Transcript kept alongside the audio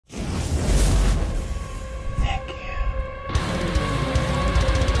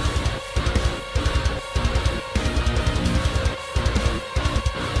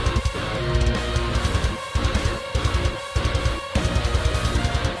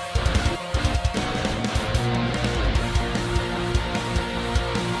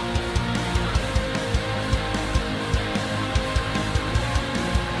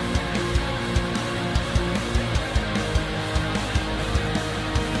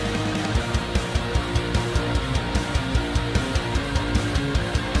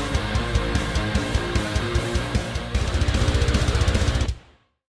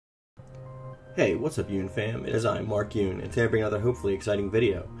Hey, what's up Yoon fam? It is I, Mark Yoon, and today I bring another hopefully exciting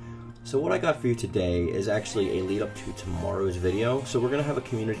video. So what I got for you today is actually a lead up to tomorrow's video. So we're going to have a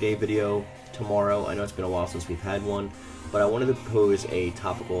community day video tomorrow. I know it's been a while since we've had one, but I wanted to pose a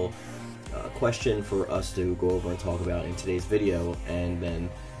topical question for us to go over and talk about in today's video, and then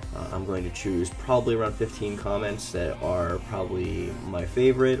I'm going to choose probably around 15 comments that are probably my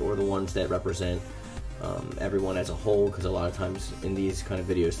favorite, or the ones that represent everyone as a whole, because a lot of times in these kind of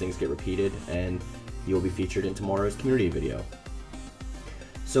videos things get repeated, and you'll be featured in tomorrow's community video.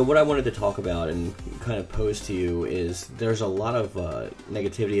 So what I wanted to talk about and kind of pose to you is there's a lot of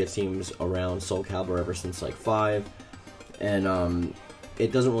negativity, it seems, around Soul Calibur ever since like 5, and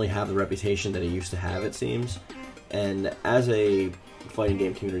it doesn't really have the reputation that it used to have, it seems. And as a fighting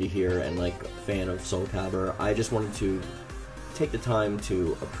game community here and like a fan of Soul Calibur, I just wanted to take the time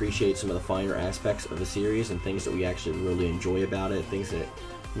to appreciate some of the finer aspects of the series and things that we actually really enjoy about it, things that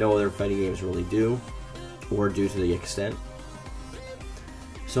no other fighting games really do, or do to the extent.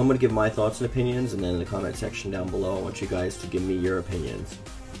 So I'm going to give my thoughts and opinions, and then in the comment section down below I want you guys to give me your opinions.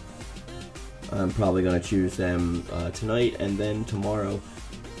 I'm probably going to choose them tonight, and then tomorrow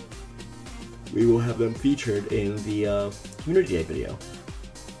we will have them featured in the community day video.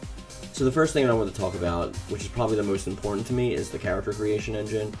 So the first thing I want to talk about, which is probably the most important to me, is the character creation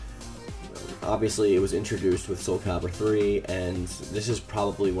engine. Obviously it was introduced with Soul Calibur 3, and this is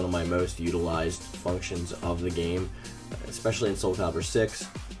probably one of my most utilized functions of the game, especially in Soul Calibur 6.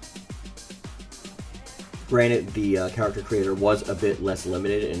 Granted, the character creator was a bit less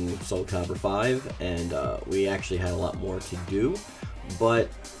limited in Soul Calibur 5, and we actually had a lot more to do, but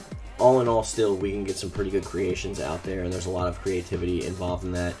all in all, still, we can get some pretty good creations out there, and there's a lot of creativity involved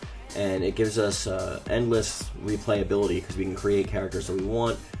in that. And it gives us endless replayability, because we can create characters that we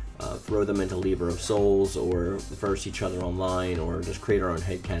want, throw them into Libra of Souls, or verse each other online, or just create our own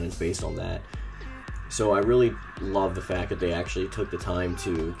headcanons based on that. So I really love the fact that they actually took the time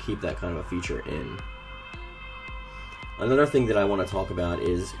to keep that kind of a feature in. Another thing that I want to talk about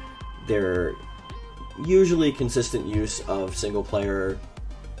is their usually consistent use of single-player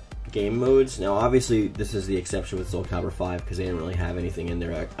game modes. Now obviously this is the exception with Soul Calibur 5, because they didn't really have anything in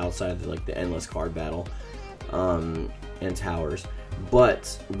there outside of the endless card battle and towers,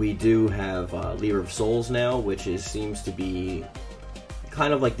 but we do have Libra of Souls now, which seems to be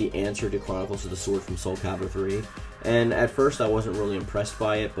kind of like the answer to Chronicles of the Sword from Soul Calibur 3, and at first I wasn't really impressed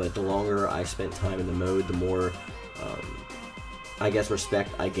by it, but the longer I spent time in the mode, the more I guess respect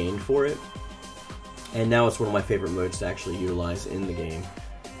I gained for it, and now it's one of my favorite modes to actually utilize in the game.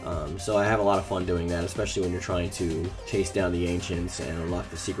 So I have a lot of fun doing that, especially when you're trying to chase down the ancients and unlock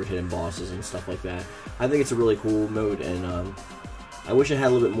the secret hidden bosses and stuff like that. I think it's a really cool mode, and I wish it had a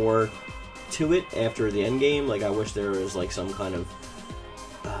little bit more to it after the end game. Like, I wish there was like some kind of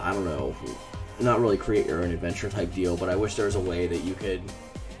I don't know, not really create your own adventure type deal, but I wish there was a way that you could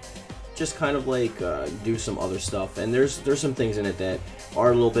just kind of like do some other stuff. And there's some things in it that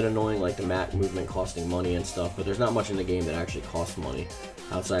are a little bit annoying, like the map movement costing money and stuff, but there's not much in the game that actually costs money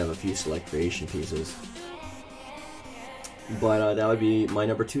outside of a few select creation pieces. But that would be my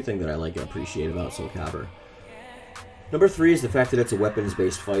number 2 thing that I like and appreciate about Soul Calibur. Number 3 is the fact that it's a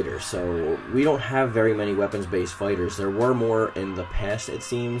weapons-based fighter. So we don't have very many weapons-based fighters. There were more in the past, it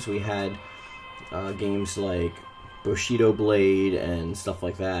seems. We had games like Bushido Blade and stuff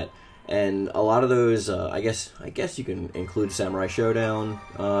like that. And a lot of those, I guess you can include Samurai Showdown.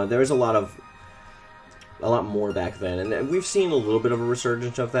 There was a lot more back then, and we've seen a little bit of a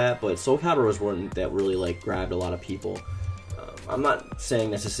resurgence of that. But Soul Calibur was one that really like grabbed a lot of people. I'm not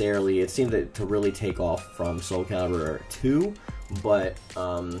saying necessarily it seemed to really take off from Soul Calibur 2, but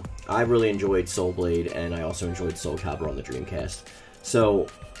I really enjoyed Soul Blade, and I also enjoyed Soul Calibur on the Dreamcast. So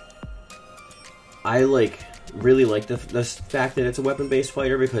I really like the fact that it's a weapon-based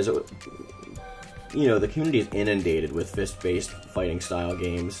fighter, because the community is inundated with fist-based fighting style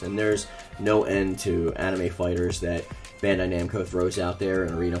games, and there's no end to anime fighters that Bandai Namco throws out there,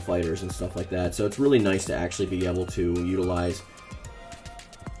 and arena fighters and stuff like that. So it's really nice to actually be able to utilize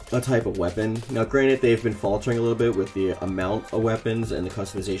a type of weapon. Now granted, they've been faltering a little bit with the amount of weapons and the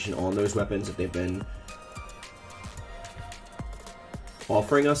customization on those weapons that they've been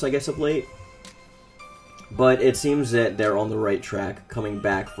offering us, I guess, of late. But it seems that they're on the right track, coming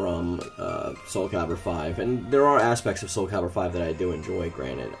back from Soul Calibur 5. And there are aspects of Soul Calibur 5 that I do enjoy,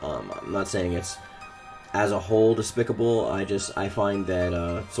 granted. I'm not saying it's, as a whole, despicable. I find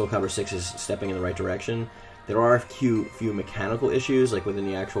that Soul Calibur 6 is stepping in the right direction. There are a few mechanical issues, like within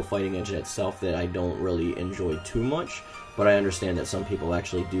the actual fighting engine itself, that I don't really enjoy too much. But I understand that some people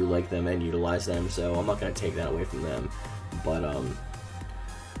actually do like them and utilize them, so I'm not going to take that away from them. But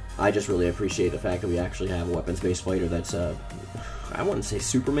I just really appreciate the fact that we actually have a weapons-based fighter that's, I wouldn't say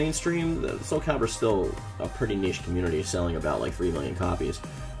super mainstream. Soul Calibur is still a pretty niche community, selling about like 3 million copies,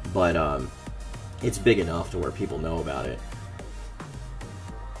 but it's big enough to where people know about it.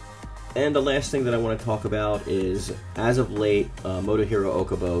 And the last thing that I want to talk about is, as of late, Motohiro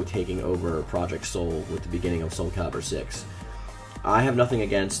Okubo taking over Project Soul with the beginning of Soul Calibur 6. I have nothing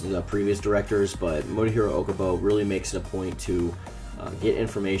against the previous directors, but Motohiro Okubo really makes it a point to get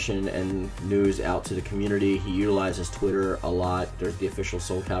information and news out to the community. He utilizes Twitter a lot. There's the official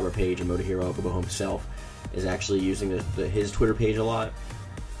Soul Calibur page, and Motohiro Okubo himself is actually using his Twitter page a lot.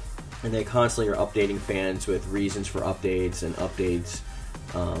 And they constantly are updating fans with reasons for updates and updates,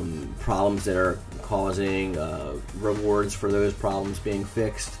 problems that are causing, rewards for those problems being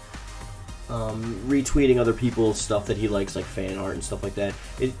fixed, retweeting other people's stuff that he likes, like fan art and stuff like that.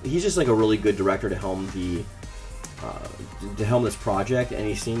 He's just like a really good director to helm this project, and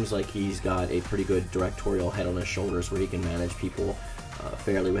he seems like he's got a pretty good directorial head on his shoulders where he can manage people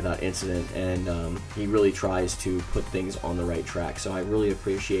fairly without incident, and he really tries to put things on the right track. So I really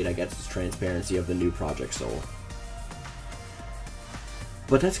appreciate, I guess, this transparency of the new Project Soul.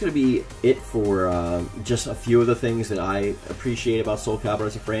 But that's going to be it for just a few of the things that I appreciate about Soul Calibur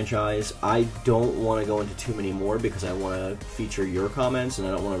as a franchise. I don't want to go into too many more because I want to feature your comments, and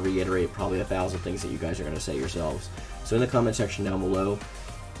I don't want to reiterate probably 1,000 things that you guys are going to say yourselves. So in the comment section down below,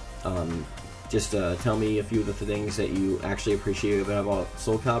 just tell me a few of the things that you actually appreciate about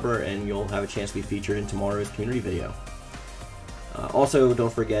Soul Calibur, and you'll have a chance to be featured in tomorrow's community video. Also,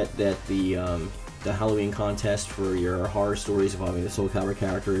 don't forget that the Halloween contest for your horror stories involving the Soul Calibur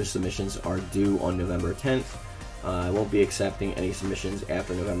characters submissions are due on November 10th. I won't be accepting any submissions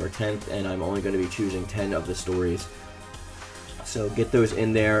after November 10th, and I'm only going to be choosing 10 of the stories. So get those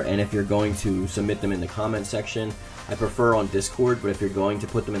in there, and if you're going to submit them in the comment section, I prefer on Discord, but if you're going to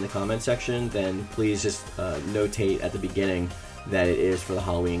put them in the comment section, then please just notate at the beginning that it is for the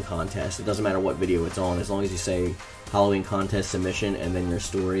Halloween contest. It doesn't matter what video it's on, as long as you say Halloween contest submission and then your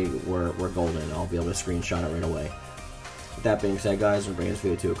story, we're golden. I'll be able to screenshot it right away. With that being said, guys, I'm bringing this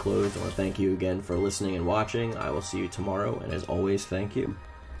video to a close. I want to thank you again for listening and watching. I will see you tomorrow, and as always, thank you.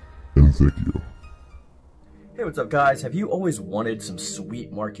 And thank you. Hey, what's up, guys? Have you always wanted some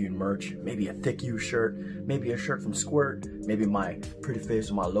sweet Mark Yoon merch? Maybe a thick U shirt, maybe a shirt from Squirt, maybe my pretty face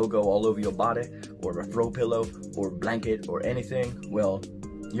with my logo all over your body, or a throw pillow, or blanket, or anything? Well,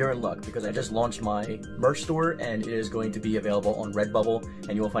 you're in luck, because I just launched my merch store, and it is going to be available on Redbubble,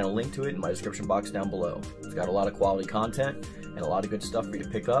 and you will find a link to it in my description box down below. It's got a lot of quality content and a lot of good stuff for you to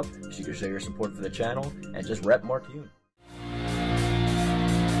pick up, so you can show your support for the channel and just rep Mark Yoon.